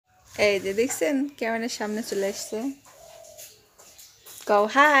এই যে দেখছেন ক্যামেরার সামনে চলে আসছে। কও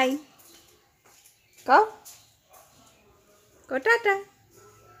হাই, কও কও টাটা,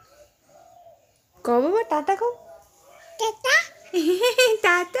 কও বাবা টাটা, কও টাটা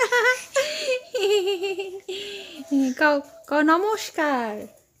টাটা, কও কও নমস্কার,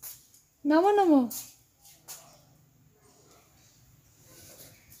 নমো নমো।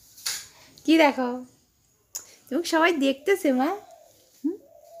 কি দেখো তুমি সবাই দেখতেছে মা,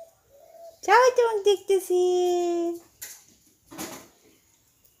 সবাই তোমাকে দেখতেছি।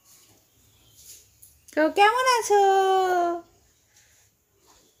 কও কেমন আছো?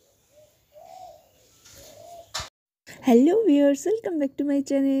 Hello viewers, welcome back to my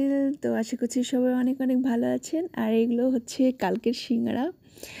channel. তো আশা করছি সবাই অনেক অনেক ভালো আছেন। আর এগুলো হচ্ছে কালকের সিঙ্গারা।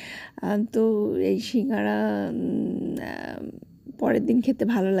 তো এই সিঙ্গারা পরের দিন খেতে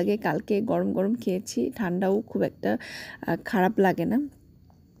ভালো লাগে। কালকে গরম গরম খেয়েছি, ঠান্ডাও খুব একটা খারাপ লাগে না।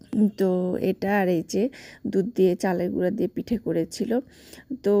 তো এটা আর এই যে দুধ দিয়ে চালের গুঁড়া দিয়ে পিঠে করেছিল।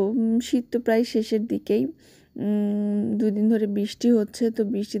 তো শীত তো প্রায় শেষের দিকেই, দুদিন ধরে বৃষ্টি হচ্ছে, তো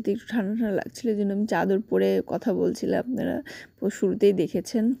বৃষ্টিতে একটু ঠান্ডা ঠান্ডা লাগছিলো, এই জন্য আমি চাদর পরে কথা বলছিলাম, আপনারা শুরুতেই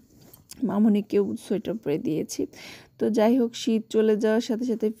দেখেছেন। মামনিকেও সোয়েটার পরে দিয়েছি। তো যাই হোক, শীত চলে যাওয়ার সাথে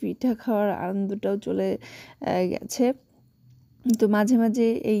সাথে পিঠা খাওয়ার আনন্দটাও চলে গেছে। তো মাঝে মাঝে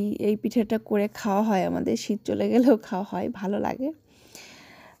এই পিঠাটা করে খাওয়া হয়, আমাদের শীত চলে গেলেও খাওয়া হয়, ভালো লাগে।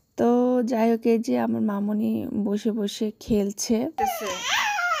 তো যাই হোক, এই যে আমার মামনি বসে বসে খেলছে।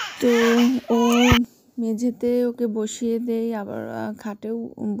 তো ও মেঝেতে ওকে বসিয়ে দেই, আবার খাটেও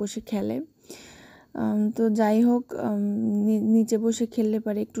বসে খেলে। তো যাই হোক, নিচে বসে খেললে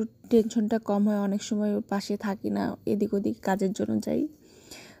পারে একটু টেনশনটা কম হয়। অনেক সময় ওর পাশে থাকি না, এদিক ওদিক কাজের জন্য যাই।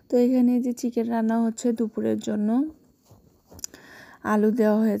 তো এখানে যে চিকেন রান্না হচ্ছে দুপুরের জন্য, আলু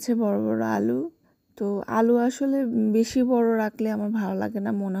দেওয়া হয়েছে, বড় বড় আলু। তো আলু আসলে বেশি বড় রাখলে আমার ভালো লাগে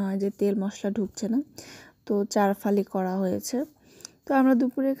না, মনে হয় যে তেল মশলা ঢুকছে না। তো 4 ফালি করা হয়েছে। তো আমরা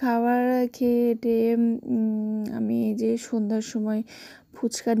দুপুরে খাবার খেয়ে টেয়ে আমি এই যে সন্ধ্যার সময়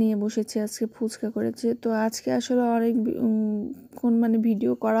ফুচকা নিয়ে বসেছি। আজকে ফুচকা করেছে। তো আজকে আসলে অনেক মানে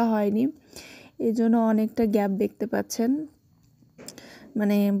ভিডিও করা হয়নি, এই জন্য অনেকটা গ্যাপ দেখতে পাচ্ছেন।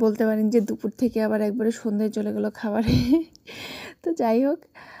 মানে বলতে পারেন যে দুপুর থেকে আবার একবারে সন্ধ্যায় চলে গেল খাবারে। তো যাই হোক,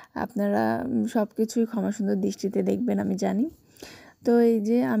 আপনারা সব কিছুই ক্ষমা সুন্দর দৃষ্টিতে দেখবেন, আমি জানি। তো এই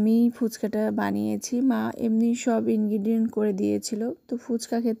যে আমি ফুচকাটা বানিয়েছি, মা এমনি সব ইনগ্রিডিয়েন্ট করে দিয়েছিল। তো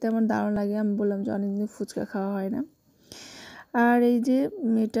ফুচকা খেতে আমার দারুণ লাগে, আমি বললাম যে অনেকদিন ফুচকা খাওয়া হয় না। আর এই যে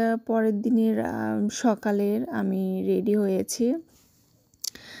এটা পরের দিনের সকালের আমি রেডি হয়েছি।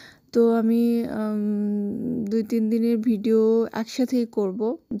 তো আমি 2-3 দিনের ভিডিও একসাথেই করব,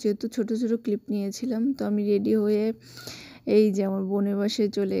 যেহেতু ছোট ছোট ক্লিপ নিয়েছিলাম। তো আমি রেডি হয়ে এই যে আমার বোনের বাসায়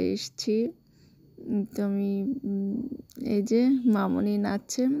চলে এসেছি। তো আমি এই যে মামনি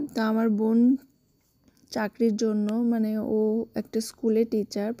নাচছে। তো আমার বোন চাকরির জন্য, মানে ও একটা স্কুলে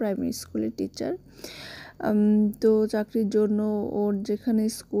টিচার, প্রাইমারি স্কুলের টিচার। তো চাকরির জন্য ওর যেখানে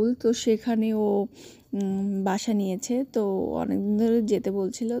স্কুল, তো সেখানে ও বাসা নিয়েছে। তো অনেকদিন ধরে যেতে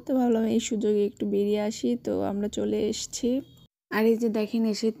বলছিল, তো ভাবলাম এই সুযোগে একটু বেরিয়ে আসি। তো আমরা চলে এসেছি। আর এই যে দেখেন,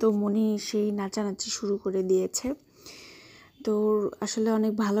 এসে তো মনি সেই নাচানাচি শুরু করে দিয়েছে। তো আসলে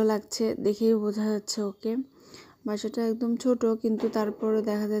অনেক ভালো লাগছে, দেখেই বোঝা যাচ্ছে ওকে। বাসাটা একদম ছোট, কিন্তু তারপরে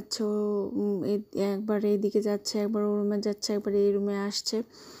দেখা যাচ্ছে ও একবার এইদিকে যাচ্ছে, একবার ও রুমে যাচ্ছে, একবার এই রুমে আসছে।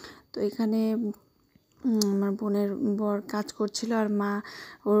 তো এখানে আমার বোনের বর কাজ করছিল, আর মা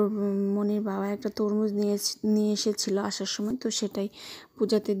ওর মনির বাবা একটা তরমুজ নিয়ে এসেছিলো আসার সময়। তো সেটাই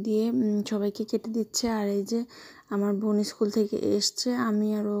পূজাতে দিয়ে সবাইকে কেটে দিচ্ছে। আর এই যে আমার বোন স্কুল থেকে এসছে, আমি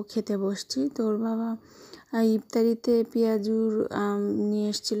আর ও খেতে বসছি। তো ওর বাবা ইফতারিতে পেঁয়াজুর নিয়ে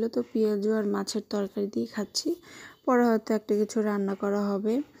এসেছিলো, তো পেঁয়াজু আর মাছের তরকারি দিয়ে খাচ্ছি। পরে হয়তো একটা কিছু রান্না করা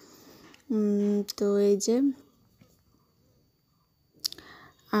হবে। তো এই যে,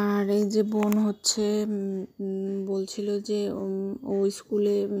 আর এই যে বোন হচ্ছে বলছিল যে ও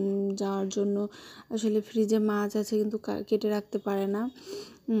স্কুলে যাওয়ার জন্য আসলে ফ্রিজে মাছ আছে, কিন্তু কেটে রাখতে পারে না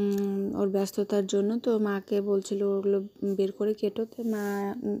ওর ব্যস্ততার জন্য। তো মাকে বলছিল ওগুলো বের করে কেটো। তো মা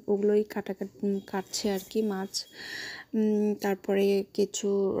ওগুলোই কাটছে আর কি, মাছ। তারপরে কিছু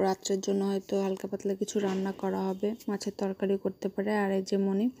রাত্রের জন্য হয়তো হালকা পাতলা কিছু রান্না করা হবে, মাছের তরকারি করতে পারে। আর এই যে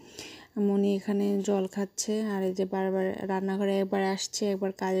মনি এখানে জল খাচ্ছে। আর এই যে বারবার রান্নাঘরে একবার আসছে,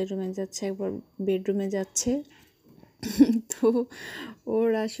 একবার কাজের রুমে যাচ্ছে, একবার বেডরুমে যাচ্ছে। তো ওর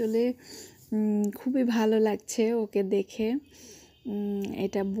আসলে খুবই ভালো লাগছে ওকে দেখে,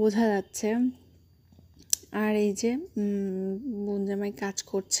 এটা বোঝা যাচ্ছে। আর এই যে বোন জামাই কাজ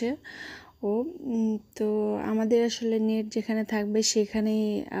করছে ও। তো আমাদের আসলে নেট যেখানে থাকবে সেখানেই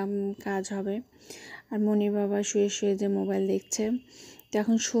কাজ হবে। আর মনির বাবা শুয়ে শুয়ে যে মোবাইল দেখছে। তো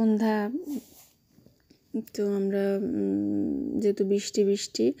এখন সন্ধ্যা, তো আমরা যেহেতু বৃষ্টি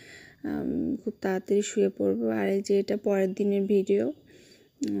বৃষ্টি খুব তাড়াতাড়ি শুয়ে পড়বো। আর এই যে এটা পরের দিনের ভিডিও।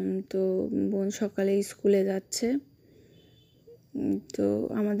 তো বোন সকালে স্কুলে যাচ্ছে, তো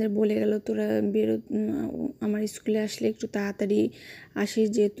আমাদের বলে গেল তোরা বেরো, আমার স্কুলে আসলে একটু তাড়াতাড়ি আসিস,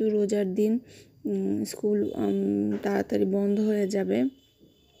 যেহেতু রোজার দিন স্কুল তাড়াতাড়ি বন্ধ হয়ে যাবে।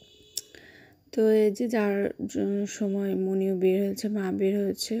 তো এই যে যার সময় মনিও বের হয়েছে, মা বের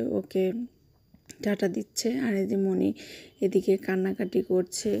হয়েছে, ওকে টাটা দিচ্ছে। আর এই যে মনি এদিকে কান্নাকাটি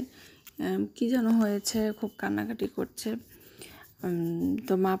করছে, কি যেন হয়েছে, খুব কান্নাকাটি করছে।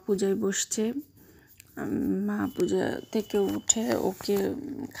 তো মা পূজায় বসছে, মা পূজা থেকে উঠে ওকে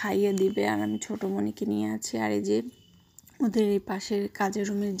খাইয়ে দিবে, আর আমি ছোটো মনিকে নিয়ে আছি। আর এই যে ওদের এই পাশের কাজের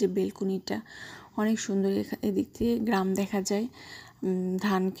রুমের যে বেলকুনিটা অনেক সুন্দর, এদিক থেকে গ্রাম দেখা যায়,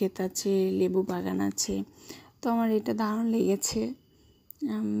 ধান ক্ষেত আছে, লেবু বাগান আছে। তো আমার এটা দারুণ লেগেছে,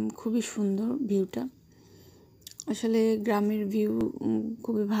 খুবই সুন্দর ভিউটা। আসলে গ্রামের ভিউ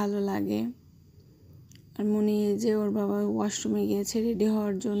খুবই ভালো লাগে। আর মনে যে ওর বাবা ওয়াশরুমে গিয়েছে রেডি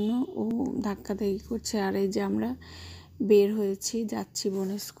হওয়ার জন্য, ও ধাক্কাধাক্কি করছে। আর এই যে আমরা বের হয়েছি, যাচ্ছি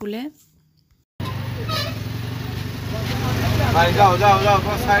বোনের স্কুলে। যাও যাও যাও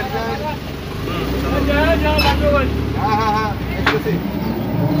সাইড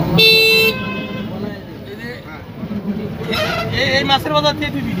এই মাছের বাজার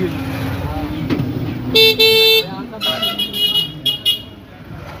থেকে ভিডিও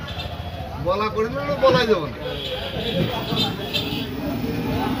বলা করিল না, বলাই যাব না।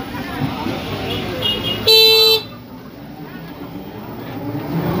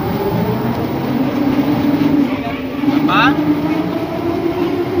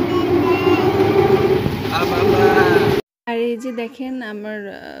 আর এই যে দেখেন আমার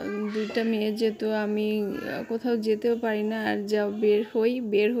দুইটা মেয়ে, যেহেতু আমি কোথাও যেতেও পারি না, আর যা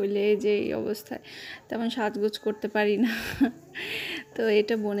বের হইলে যে এই অবস্থায় তেমন সাজগোজ করতে পারি না। তো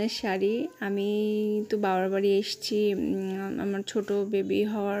এটা বোনের শাড়ি, আমি তো বাবার বাড়ি এসেছি আমার ছোট বেবি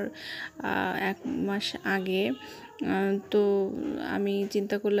হওয়ার 1 মাস আগে। তো আমি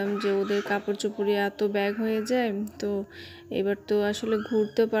চিন্তা করলাম যে ওদের কাপড় চোপড়ে এত ব্যাগ হয়ে যায়, তো এবার তো আসলে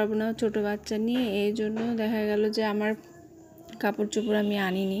ঘুরতে পারবো না ছোট বাচ্চা নিয়ে, এই জন্য দেখা গেল যে আমার কাপড় চোপড় আমি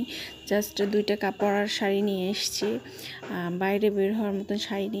আনিনি, জাস্ট 2টা কাপড় আর শাড়ি নিয়ে এসেছি, বাইরে বের হওয়ার মতন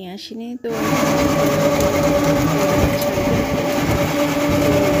শাড়ি নিয়ে আসিনি। তো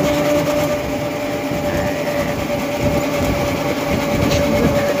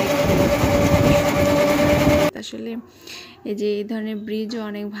আসলে এই যে এই ধরনের ব্রিজও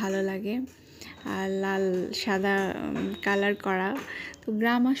অনেক ভালো লাগে, আর লাল সাদা কালার করা। তো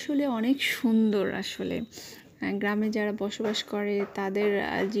গ্রাম আসলে অনেক সুন্দর। আসলে গ্রামে যারা বসবাস করে তাদের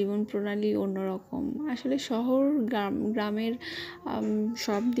জীবন প্রণালী অন্যরকম। আসলে শহর গ্রামের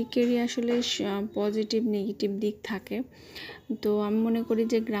সব দিকেরই আসলে পজিটিভ নেগেটিভ দিক থাকে। তো আমি মনে করি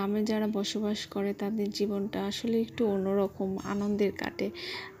যে গ্রামে যারা বসবাস করে তাদের জীবনটা আসলে একটু অন্যরকম, আনন্দের কাটে।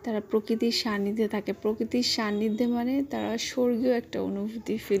 তারা প্রকৃতির সান্নিধ্যে থাকে, প্রকৃতির সান্নিধ্যে মানে তারা স্বর্গীয় একটা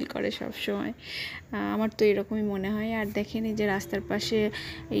অনুভূতি ফিল করে সব সময়। আমার তো এরকমই মনে হয়। আর দেখেন এই যে রাস্তার পাশে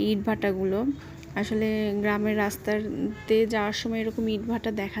ইটভাটাগুলো, আসলে গ্রামের রাস্তাতে যাওয়ার সময় এরকম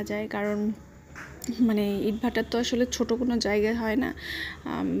ইটভাটা দেখা যায়, কারণ মানে ইটভাটার তো আসলে ছোট কোনো জায়গায় হয় না,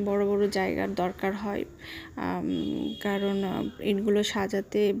 বড় বড় জায়গার দরকার হয়, কারণ ইটগুলো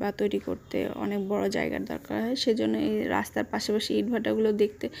সাজাতে বা তৈরি করতে অনেক বড় জায়গার দরকার হয়। সেজন্য এই রাস্তার পাশাপাশি ইটভাটাগুলো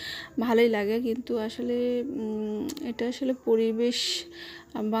দেখতে ভালোই লাগে, কিন্তু আসলে এটা আসলে পরিবেশ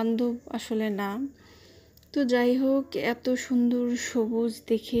বান্ধব আসলে না। তো যাই হোক, এত সুন্দর সবুজ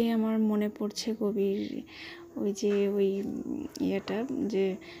দেখে আমার মনে পড়ছে কবির ওই ইয়েটা, যে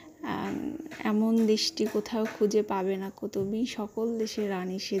এমন দেশটি কোথাও খুঁজে পাবে না কো তুমি, সকল দেশের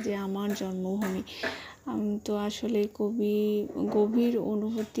রানী সে যে আমার জন্মভূমি। তো আসলে কবি গভীর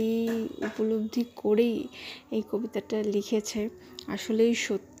অনুভূতি উপলব্ধি করেই এই কবিতাটা লিখেছে। আসলেই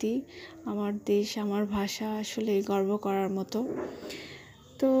সত্যি আমার দেশ, আমার ভাষা আসলে গর্ব করার মতো।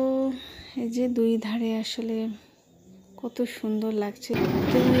 তো এই যে 2 ধারে আসলে কত সুন্দর লাগছে।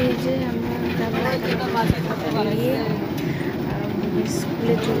 তো এই যে আমরা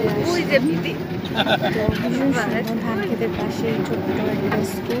স্কুলে চলে আসি, তো ভীষণ সুন্দর, ধান খেতের পাশে ছোট্ট একটা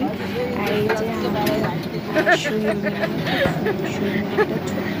স্কুল। আর এই যে আমাদের শহীদ মিনার, শহীদ মিনারটা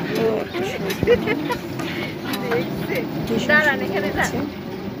ছোট্ট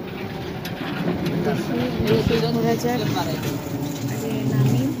একটা শহীদ মিনার, দেখি ঘোরা যাক।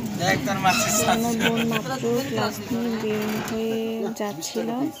 নামি আমার বোন মাত্র ক্লাস নিয়ে বের হয়ে যাচ্ছিল,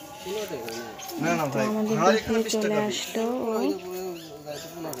 তো আমাদের দেখে চলে আসলো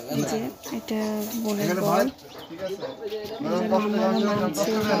যে এটা বোনের বর। মামা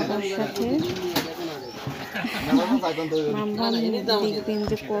নামছে বাবার সাথে। মামা দেখবেন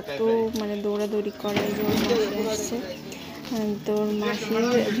যে কত মানে দৌড়াদৌড়ি করে, যে ওর মাসি আসছে। তোর মাসির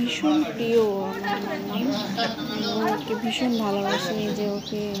ভীষণ প্রিয় আমার মামা, ওকে ভীষণ ভালোবাসে, যে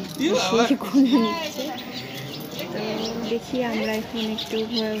ওকে সে কোলে নিচ্ছে। তো দেখি আমরা এখন একটু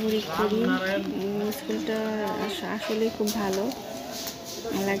ঘোরাঘুরি করি। স্কুলটা আসলে খুব ভালো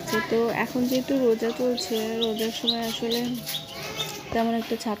লাগছে। তো এখন যেহেতু রোজা চলছে, রোজার সময় আসলে তেমন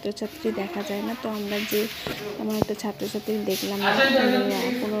একটা ছাত্রছাত্রী দেখা যায় না। তো আমরা যে তেমন একটা ছাত্রছাত্রী দেখলাম না,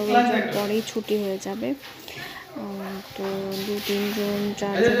 15 পরেই ছুটি হয়ে যাবে। তো 2-3 জন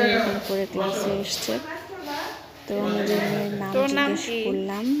 4 জন এরকম করে ক্লাসে এসছে। তো নিজের মেয়ের নাম জিজ্ঞেস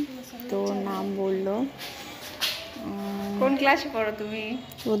করলাম, তো নাম বললো। কোন ক্লাসে পড়ো তুমি?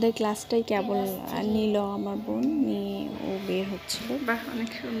 ওদের ক্লাসটাই কেবল নিল আমার বোন, নিয়ে ও বের হচ্ছিল।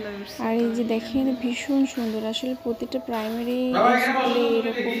 অনেক সুন্দর। আর এই যে দেখেন ভীষণ সুন্দর, আসলে প্রতিটা প্রাইমারি স্কুলে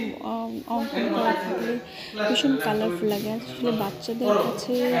এরকম অঙ্কন করা থাকলে ভীষণ কালারফুল লাগে। আসলে বাচ্চাদের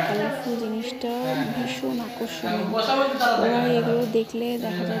কাছে কালারফুল জিনিসটা ভীষণ আকর্ষণীয়। ওরা এগুলো দেখলে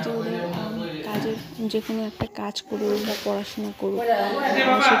দেখা যায় যে ওদের কাজের যে কোনো একটা কাজ করুক বা পড়াশোনা করুক,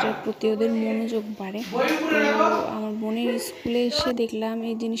 সেটার প্রতি ওদের মনোযোগ বাড়ে। তো আমার বোনের স্কুলে এসে দেখলাম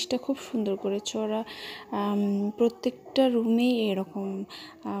এই জিনিসটা খুব সুন্দর করেছে ওরা। প্রত্যেকটা রুমেই এরকম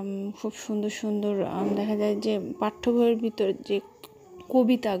খুব সুন্দর সুন্দর দেখা যায় যে পাঠ্য বইয়ের ভিতর যে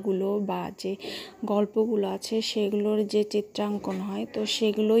কবিতাগুলো বা যে গল্পগুলো আছে সেগুলোর যে চিত্রাঙ্কন হয়, তো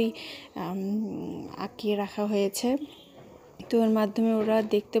সেগুলোই আঁকিয়ে রাখা হয়েছে। তো এর মাধ্যমে ওরা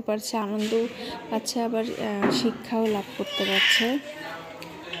দেখতে পারছে, আনন্দ পাচ্ছে, আবার শিক্ষাও লাভ করতে পারছে।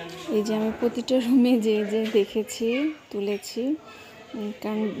 এই যে আমি প্রতিটা রুমে যে দেখেছি, তুলেছি,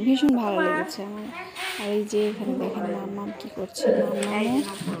 কারণ ভীষণ ভালো লেগেছে আমার। আর এই যে এখানে দেখেন মাম্মাম কি করছে।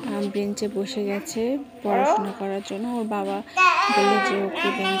 মাম্মামও বেঞ্চে বসে গেছে পড়াশোনা করার জন্য। ওর বাবা বললো যে ওকে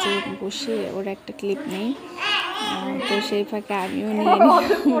বেঞ্চে বসে ওর একটা ক্লিপ নেই। তো সেই ফাঁকে আমিও নিয়ে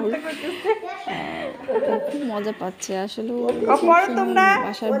ও খুব মজা পাচ্ছে। আসলে ও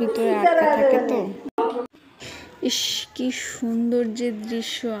বাসার ভিতরে আটকা থাকে। তো ইস, কি সুন্দর যে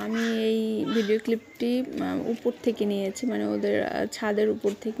দৃশ্য! আমি এই ভিডিও ক্লিপটি উপর থেকে নিয়েছি, মানে ওদের ছাদের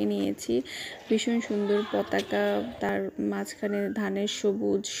উপর থেকে নিয়েছি। ভীষণ সুন্দর পতাকা, তার মাঝখানে ধানের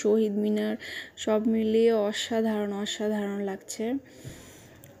সবুজ, শহীদ মিনার, সব মিলিয়ে অসাধারণ অসাধারণ লাগছে।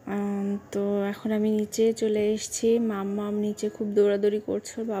 তো এখন আমি নিচে চলে এসেছি। মাম্মাম নিচে খুব দৌড়াদৌড়ি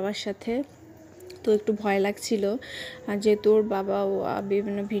করছে বাবার সাথে। তো একটু ভয় লাগছিল, যেহেতু ওর বাবা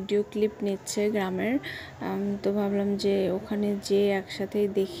বিভিন্ন ভিডিও ক্লিপ নিচ্ছে গ্রামের। তো ভাবলাম যে ওখানে যে একসাথেই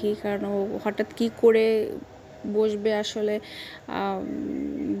দেখি, কারণ ও হঠাৎ কী করে বসবে আসলে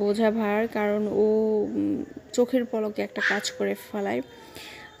বোঝা ভার, কারণ ও চোখের পলকে একটা কাজ করে ফেলায়।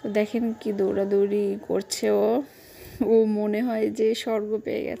 তো দেখেন কি দৌড়াদৌড়ি করছে ও মনে হয় যে স্বর্গ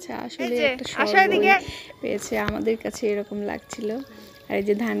পেয়ে গেছে, আসলে একটা স্বর্গ পেয়েছে। আমাদের কাছে এরকম লাগছিল। আর এই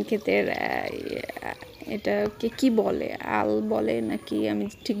যে ধান ক্ষেতের এটাকে কি বলে, আল বলে নাকি আমি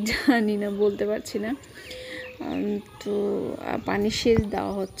ঠিক জানি না, বলতে পারছি না। তো পানি সেচ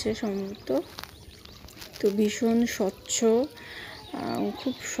দেওয়া হচ্ছে সম্ভবত। তো ভীষণ স্বচ্ছ,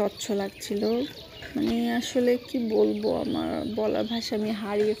 খুব স্বচ্ছ লাগছিল। মানে আসলে কি বলবো, আমার বলার ভাষা আমি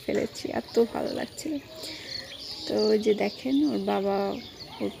হারিয়ে ফেলেছি, এত ভালো লাগছিল। তো ওই যে দেখেন ওর বাবা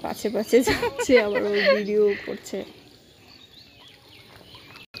ওর পাশে পাশে যাচ্ছে, আবার ওর ভিডিও করছে।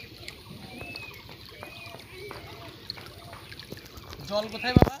 জল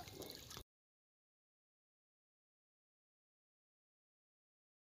কোথায় বাবা?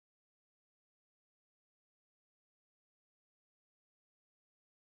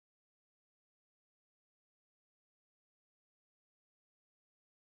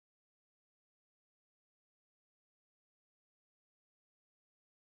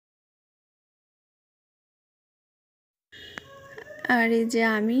 আর এই যে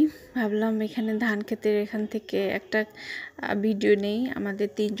আমি ভাবলাম এখানে ধান ক্ষেতের এখান থেকে একটা ভিডিও নেই আমাদের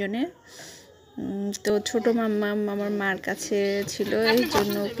 3 জনের। তো ছোট মাম্মা আমার মার কাছে ছিল, এই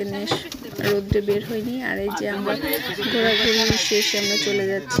জন্য ওকে নিয়ে রোদ্রে বের হয়নি। আর এই যে আমরা ঘোরাঘুরি শেষে আমরা চলে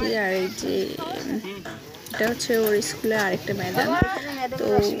যাচ্ছি। আর এই যে এটা হচ্ছে ওর স্কুলে আরেকটা ম্যাডাম। তো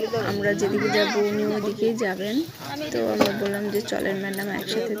আমরা যেদিকে যাবো উনি ওদিকেই যাবেন। তো আমরা বললাম যে চলেন ম্যাডাম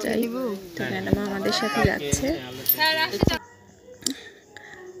একসাথে যাই। তো ম্যাডাম আমাদের সাথে যাচ্ছে।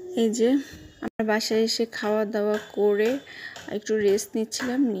 এই যে আমরা বাসায় এসে খাওয়া দাওয়া করে একটু রেস্ট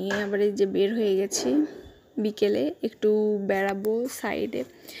নিচ্ছিলাম, নিয়ে আবার এই যে বের হয়ে গেছি বিকেলে একটু বেড়াবো সাইডে।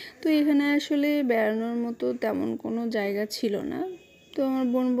 তো এখানে আসলে বেড়ানোর মতো তেমন কোনো জায়গা ছিল না। তো আমার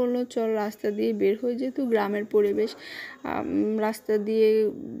বোন বললো চল রাস্তা দিয়ে বের হয়ে, যেহেতু গ্রামের পরিবেশ, রাস্তা দিয়ে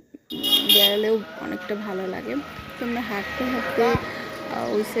বেড়ালেও অনেকটা ভালো লাগে। তো আমরা হাঁটতে হাঁটতে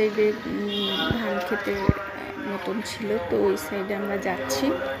ওই সাইডে ধান খেতের মতন ছিল, তো ওই সাইডে আমরা যাচ্ছি।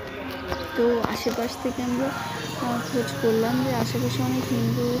 তো আশেপাশ থেকে আমরা খোঁজ করলাম যে আশেপাশে অনেক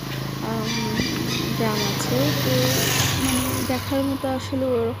হিন্দু গ্রাম আছে, তো মানে দেখার মতো আসলে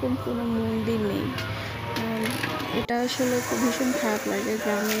ওরকম কোনো মন্দির নেই। এটা আসলে ভীষণ খারাপ লাগে,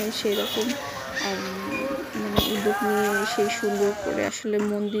 গ্রামে সেরকম মানে উদ্যোগ নিয়ে সেই সুন্দর করে আসলে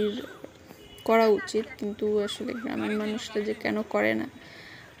মন্দির করা উচিত, কিন্তু আসলে গ্রামের মানুষরা যে কেন করে না।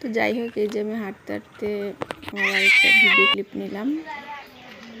 তো যাই হোক, এই যে আমি হাঁটতে হাঁটতে আমার একটা ভিডিও ক্লিপ নিলাম।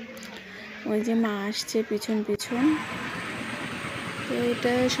 ওই যে মা আসছে পিছন পিছন। তো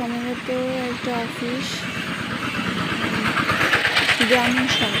এটা সম্ভবত একটা অফিস, গ্রামীণ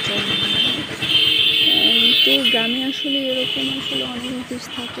সঞ্চয়। তো গ্রামে আসলে এরকম আসলে অনেক অফিস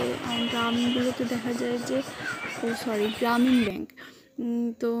থাকে, গ্রামগুলোতে দেখা যায় যে গ্রামীণ ব্যাংক।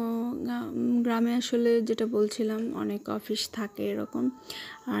 তো গ্রামে আসলে যেটা বলছিলাম অনেক অফিস থাকে এরকম,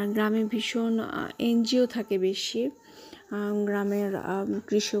 আর গ্রামে ভীষণ এনজিও থাকে বেশি। গ্রামের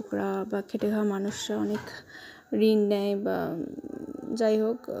কৃষকরা বা খেটে খাওয়া মানুষরা অনেক ঋণ নেয় বা যাই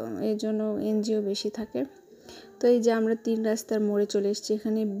হোক, এই জন্য এনজিও বেশি থাকে। তো এই যে আমরা 3 রাস্তার মোড়ে চলে এসেছি,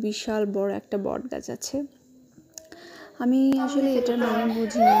 এখানে বিশাল বড় একটা বট গাছ আছে। আমি আসলে এটার মানে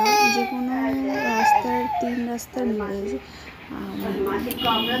বুঝি না, যে কোনো রাস্তার 3 রাস্তার মোড়ে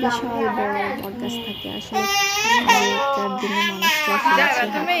বিশাল বড় বট গাছ থাকে। আসলে আগেকার দিনে মানুষরা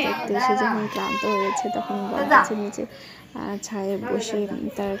হাঁটতে এসে যখন ক্লান্ত হয়েছে তখন বট গাছের নিচে ছায়ে বসে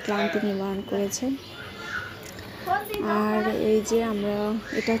তার ক্লান্তি নিবারণ করেছে। আর এই যে আমরা,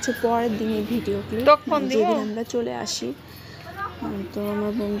 এটা হচ্ছে পরের দিনের ভিডিও ক্লিপ, যেদিন আমরা চলে আসি। তো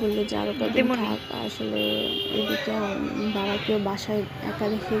আমার বোন বললো যে আরও কদিন থাক, আসলে এদিকে বাবাকেও বাসায় একা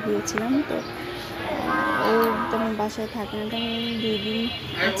রেখে গিয়েছিলাম, তো ও তেমন বাসায় থাকে না, তেমন 2 দিন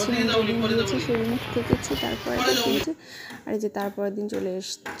আছি, যেদিন গিয়েছি সেদিন থেকেছি, তারপরে কিনছি। আর এই যে তারপরের দিন চলে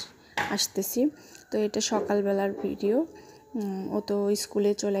আসতেছি। তো এটা সকালবেলার ভিডিও। ও তো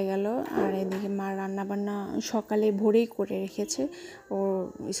স্কুলে চলে গেল, আর এদিকে মা রান্নাবান্না সকালে ভোরেই করে রেখেছে ও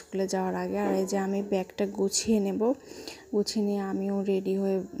স্কুলে যাওয়ার আগে। আর এই যে আমি ব্যাগটা গুছিয়ে নেব, গুছিয়ে নিয়ে আমিও রেডি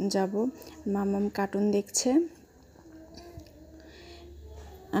হয়ে যাব। মামাম কার্টুন দেখছে,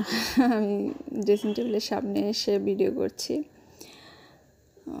 আমি ড্রেসিং টেবিলের সামনে এসে ভিডিও করছি।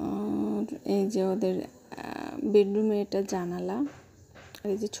 এই যে ওদের বেডরুমে এটা জানালা, আর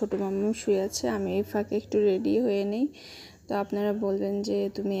এই যে ছোটো মামাম শুয়ে আছে। আমি এই ফাঁকে একটু রেডি হয়ে নেই। তো আপনারা বলবেন যে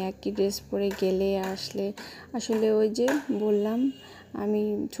তুমি একই ড্রেস পরে গেলে আসলে, আসলে ওই যে বললাম আমি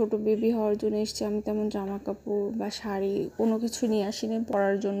ছোট বেবি হওয়ার জন্য এসেছি, আমি তেমন জামা কাপড় বা শাড়ি কোনো কিছু নিয়ে আসিনি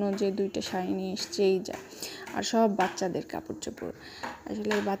পরার জন্য, যে 2টা শাড়ি নিয়ে এসেছি এই যা, আর সব বাচ্চাদের কাপড় চোপড়।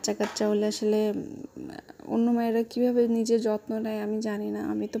 আসলে বাচ্চা কাচ্চা হলে আসলে অন্য মায়েরা কীভাবে নিজের যত্ন নেয় আমি জানি না,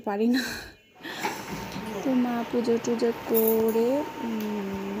 আমি তো পারি না। তো মা পুজো টুজো করে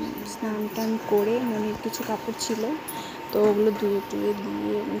স্নান টান করে মনির কিছু কাপড় ছিল, তো ওগুলো ধুয়ে টুয়ে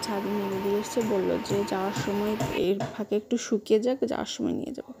দিয়ে ছাদে নেমে দিয়ে এসছে, বললো যে যাওয়ার সময় এর ফাঁকে একটু শুকিয়ে যাক, যাওয়ার সময়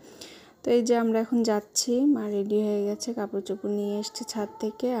নিয়ে যাব। তো এই যে আমরা এখন যাচ্ছি, মা রেডি হয়ে গেছে, কাপড় চোপড় নিয়ে এসছে ছাদ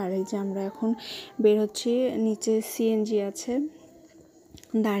থেকে। আর এই যে আমরা এখন বের হচ্ছি, নিচে সিএনজি আছে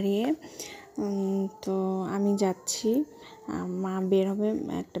দাঁড়িয়ে। তো আমি যাচ্ছি, মা বের হবে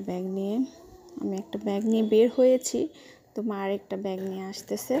একটা ব্যাগ নিয়ে, আমি একটা ব্যাগ নিয়ে বের হয়েছি, তো মা আরেকটা ব্যাগ নিয়ে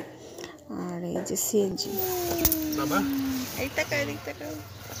আসতেছে। আর এই যে সিএনজি, বাবা এই তাকাও দিক তাকাও,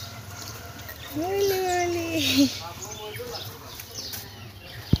 বলি বলি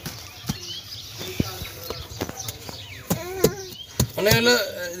মানে হলো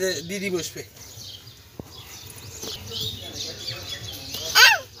দিদি বসবে।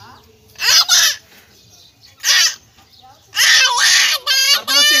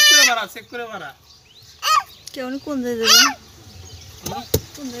 চেক করে মারা কেউ কোন জায়গায় দেবেন,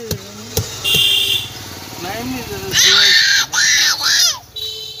 কোন জায়গায় দেবেন না এমনি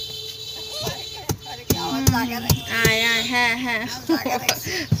আয় আয়, হ্যাঁ হ্যাঁ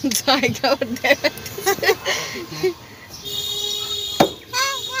জায়গা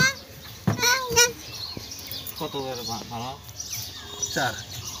কত ভাড়া? 4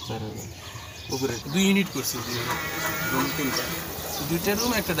 উপরে 2 ইউনিট করছি, রুম 2টা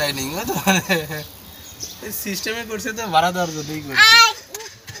রুম একটা ডাইনিং, সিস্টেমে করছে তো ভাড়া দেওয়ার জন্যই করছে।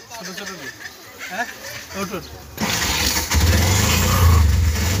 ছোট ছোট রুম, হ্যাঁ ওট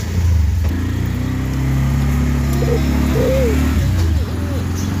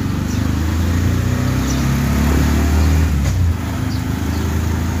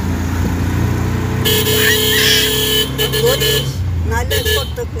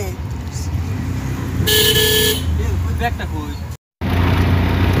ব্যাগটা কই?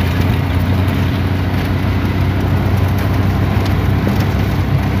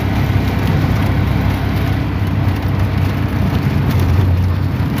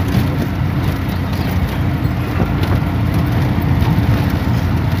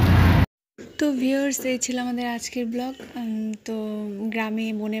 তো ভিউয়ার্স, এই ছিল আমাদের আজকের ব্লগ। তো গ্রামে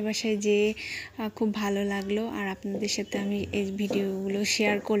বোনের বাসায় যেয়ে খুব ভালো লাগলো, আর আপনাদের সাথে আমি এই ভিডিওগুলো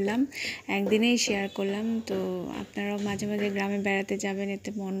শেয়ার করলাম, একদিনেই শেয়ার করলাম। তো আপনারাও মাঝে মাঝে গ্রামে বেড়াতে যাবেন, এতে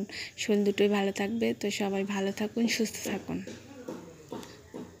মন শরীর দুটোই ভালো থাকবে। তো সবাই ভালো থাকুন, সুস্থ থাকুন।